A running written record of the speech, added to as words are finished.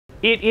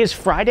It is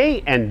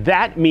Friday, and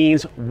that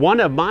means one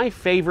of my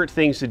favorite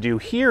things to do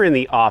here in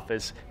the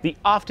office, the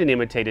often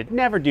imitated,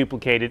 never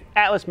duplicated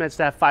Atlas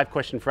MedStaff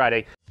 5-Question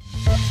Friday.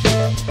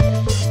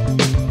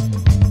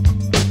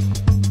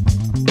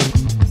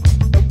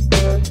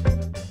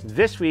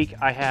 This week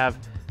I have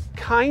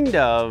kind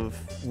of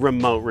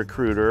remote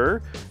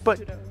recruiter, but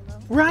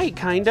right,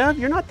 kind of.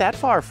 You're not that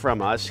far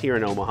from us here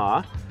in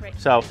Omaha. Right.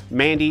 So,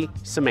 Mandi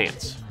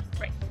Simants.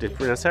 Right. Did I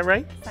pronounce that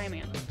right?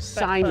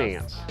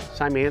 Simants.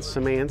 Simants.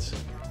 Simants.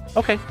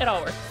 Okay. It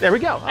all works. There we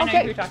go. I know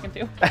who you're talking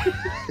to.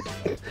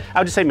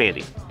 I'll just say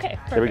Mandi. Okay,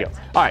 perfect. There we go.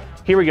 All right,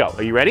 here we go.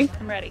 Are you ready?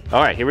 I'm ready.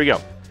 All right, here we go.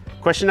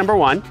 Question number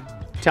 1.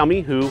 Tell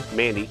me who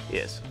Mandi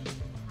is.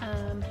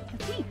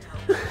 It's me.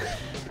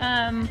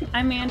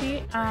 I'm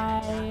Mandi.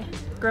 I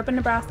grew up in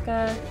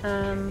Nebraska,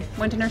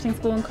 went to nursing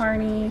school in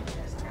Kearney.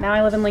 Now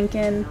I live in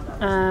Lincoln.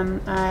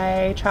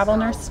 I travel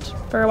nursed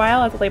for a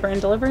while as a labor and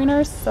delivery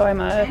nurse, so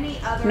I'm a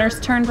nurse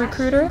turned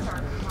recruiter.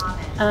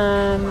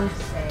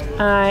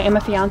 I am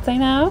a fiance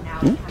now.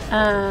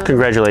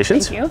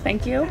 Congratulations.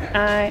 Thank you.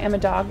 I am a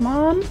dog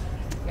mom.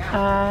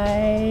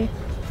 I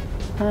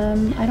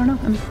don't know,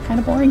 I'm kind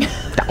of boring.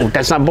 Oh,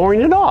 that's not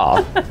boring at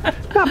all.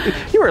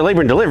 You were a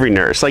labor and delivery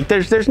nurse. Like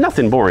there's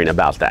nothing boring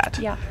about that.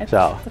 Yeah, it's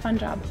a fun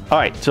job. All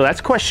right, so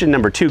that's question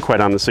number 2,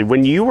 quite honestly.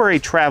 When you were a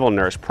travel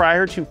nurse,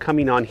 prior to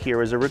coming on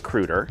here as a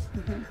recruiter,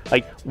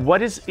 like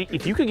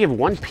if you could give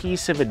one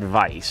piece of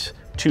advice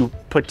to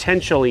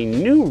potentially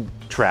new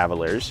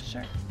travelers,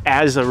 Sure.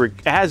 as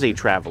a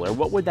traveler,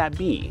 what would that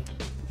be?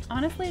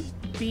 Honestly,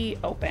 be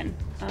open.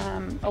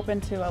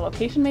 Open to a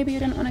location maybe you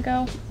didn't want to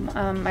go.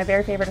 My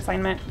very favorite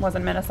assignment was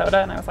in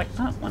Minnesota, and I was like,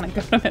 I don't want to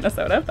go to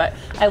Minnesota, but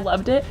I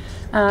loved it.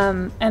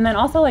 And then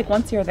also, like,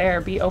 once you're there,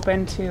 be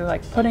open to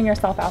like putting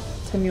yourself out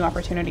to new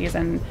opportunities,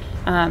 and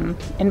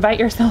invite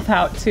yourself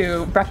out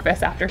to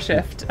breakfast after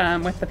shift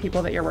with the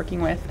people that you're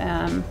working with,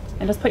 and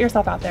just put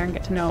yourself out there and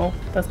get to know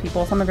those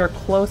people. Some of your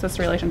closest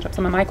relationships,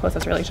 some of my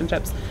closest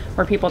relationships,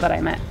 were people that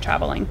I met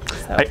traveling.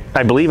 So.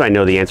 I believe I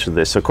know the answer to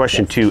this. So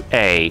question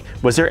 2A,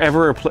 was there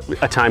ever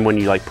a time when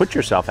you like put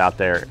yourself out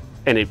there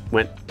and it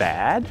went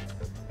bad?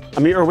 I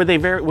mean, or were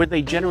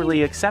they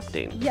generally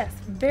accepting? Yes,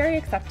 very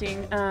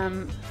accepting.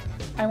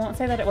 I won't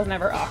say that it was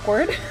never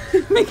awkward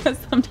because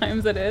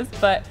sometimes it is,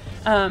 but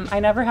I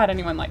never had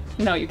anyone like,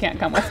 no, you can't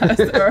come with us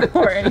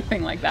or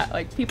anything like that.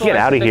 Like, people get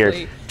out of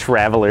here,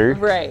 traveler.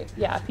 Right.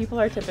 Yeah. People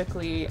are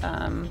typically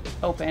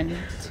open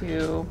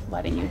to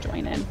letting you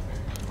join in.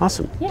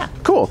 Awesome. Yeah.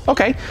 Cool.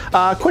 Okay.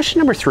 Question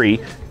number 3.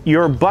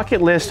 Your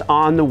bucket list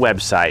on the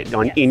website,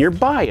 in your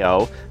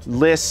bio,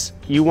 lists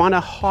you want a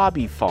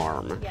hobby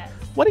farm. Yes.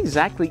 What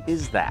exactly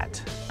is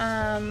that?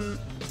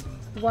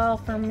 Well,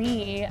 for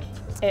me,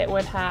 it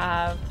would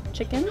have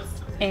chickens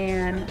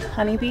and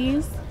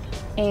honeybees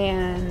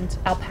and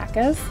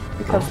alpacas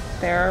because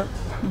they're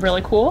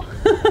really cool.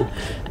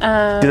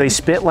 Do they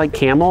spit like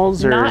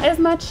camels? Or? Not as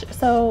much.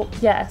 So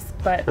yes,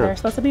 but they're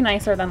supposed to be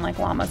nicer than like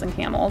llamas and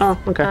camels. Oh,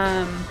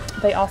 okay.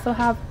 They also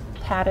have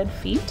padded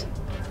feet,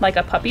 like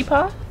a puppy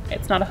paw.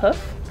 It's not a hoof,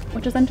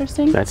 which is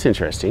interesting. That's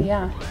interesting.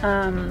 Yeah.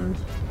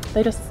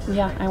 They just,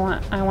 I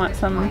want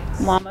some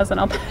llamas and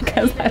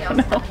alpacas. I don't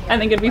know. I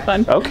think it'd be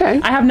fun.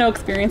 Okay. I have no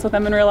experience with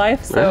them in real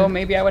life, so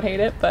maybe I would hate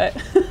it, but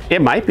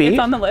it might be. It's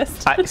on the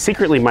list.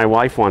 Secretly, my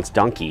wife wants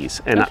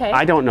donkeys, and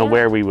I don't know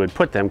where we would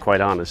put them,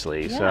 quite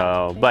honestly. Yeah,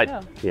 so, but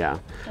well,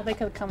 they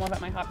could come live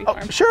at my hobby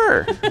farm.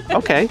 Sure.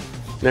 Okay.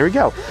 There we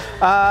go.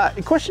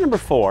 Question number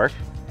 4.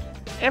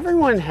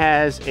 Everyone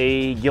has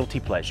a guilty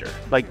pleasure.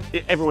 Like,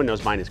 everyone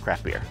knows mine is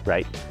craft beer,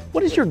 right?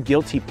 What is your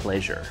guilty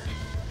pleasure?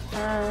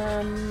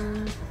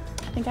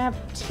 I think I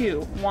have 2.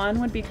 One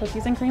would be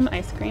cookies and cream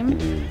ice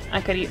cream. I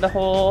could eat the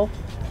whole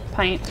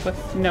pint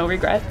with no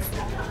regrets.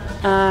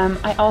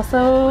 I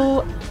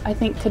also, I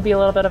think, could be a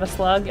little bit of a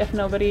slug if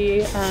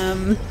nobody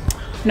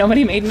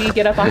made me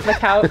get up off the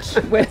couch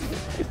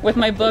with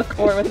my book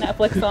or with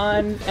Netflix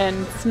on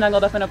and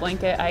snuggled up in a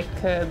blanket. I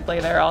could lay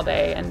there all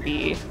day and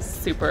be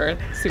super,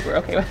 super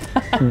okay with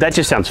that. That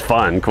just sounds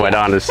fun, quite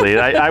honestly.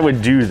 I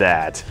would do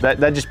that.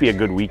 That'd just be a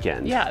good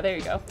weekend. Yeah, there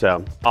you go.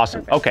 So,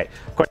 awesome. Perfect. Okay,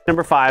 question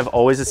number 5,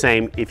 always the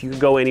same. If you could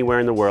go anywhere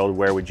in the world,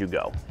 where would you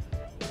go?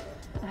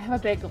 I have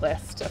a big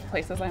list of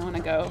places I want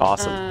to go.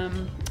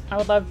 Awesome. I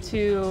would love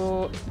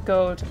to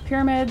go to the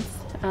pyramids.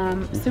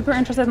 Super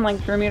interested in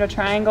like Bermuda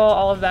Triangle,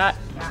 all of that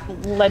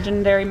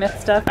legendary myth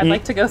stuff. I'd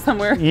like to go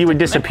somewhere. You would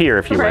disappear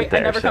if you went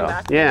there. I never come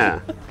back. Yeah.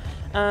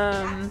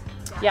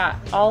 Yeah,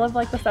 all of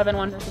like the 7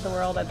 wonders of the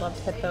world. I'd love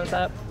to hit those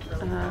up.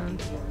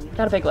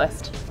 Got a big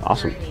list.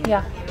 Awesome.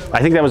 Yeah.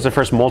 I think that was the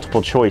first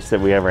multiple choice that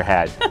we ever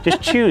had.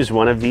 Just choose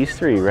one of these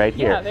 3 right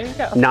here. Yeah, there you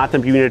go. Not the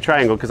Bermuda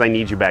Triangle, because I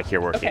need you back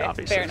here working,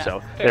 obviously. Fair enough.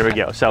 So there we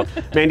go. So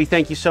Mandi,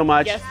 thank you so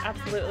much. Yes,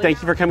 absolutely.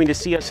 Thank you for coming to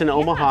see us in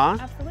Omaha.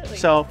 Absolutely.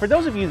 So for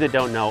those of you that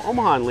don't know,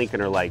 Omaha and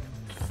Lincoln are like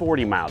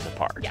 40 miles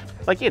apart. Yeah.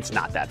 Like, it's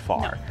not that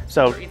far. No,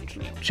 so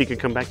she could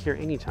come back here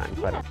anytime,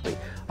 quite honestly.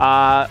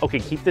 Okay,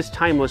 keep this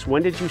timeless.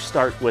 When did you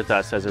start with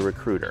us as a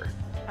recruiter?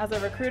 As a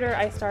recruiter,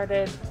 I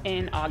started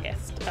in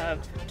August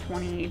of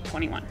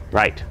 2021.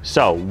 Right.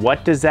 So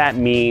what does that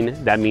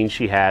mean? That means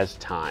she has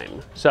time.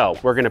 So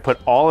we're going to put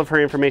all of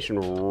her information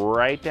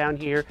right down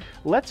here.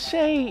 Let's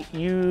say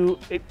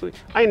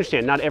I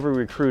understand not every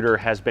recruiter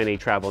has been a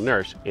travel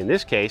nurse. In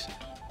this case,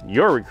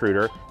 your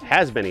recruiter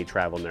has been a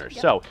travel nurse.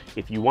 Yep. So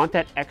if you want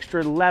that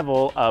extra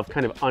level of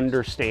kind of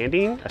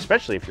understanding,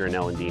 especially if you're an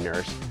L&D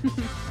nurse,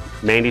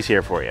 Mandi's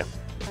here for you.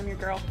 I'm your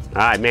girl.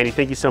 All right, Mandi,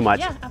 thank you so much.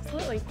 Yeah,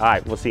 absolutely. All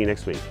right, we'll see you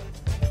next week.